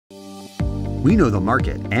We know the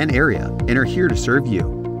market and area and are here to serve you.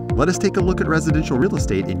 Let us take a look at residential real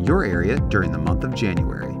estate in your area during the month of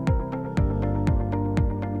January.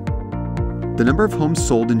 The number of homes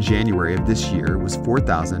sold in January of this year was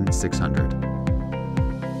 4,600,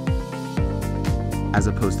 as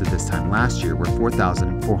opposed to this time last year where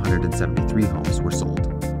 4,473 homes were sold.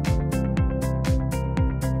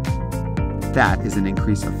 That is an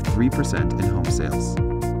increase of 3% in home sales.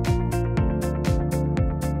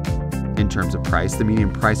 In terms of price, the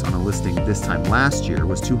median price on a listing this time last year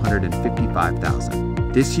was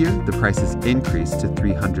 $255,000. This year, the price has increased to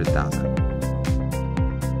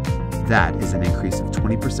 $300,000. That is an increase of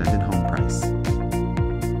 20% in home price.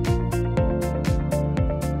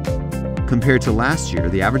 Compared to last year,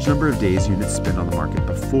 the average number of days units spend on the market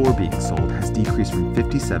before being sold has decreased from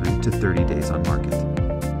 57 to 30 days on market.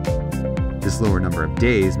 This lower number of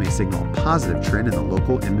days may signal a positive trend in the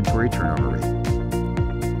local inventory turnover rate.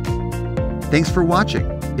 Thanks for watching.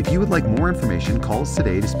 If you would like more information, call us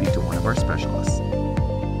today to speak to one of our specialists.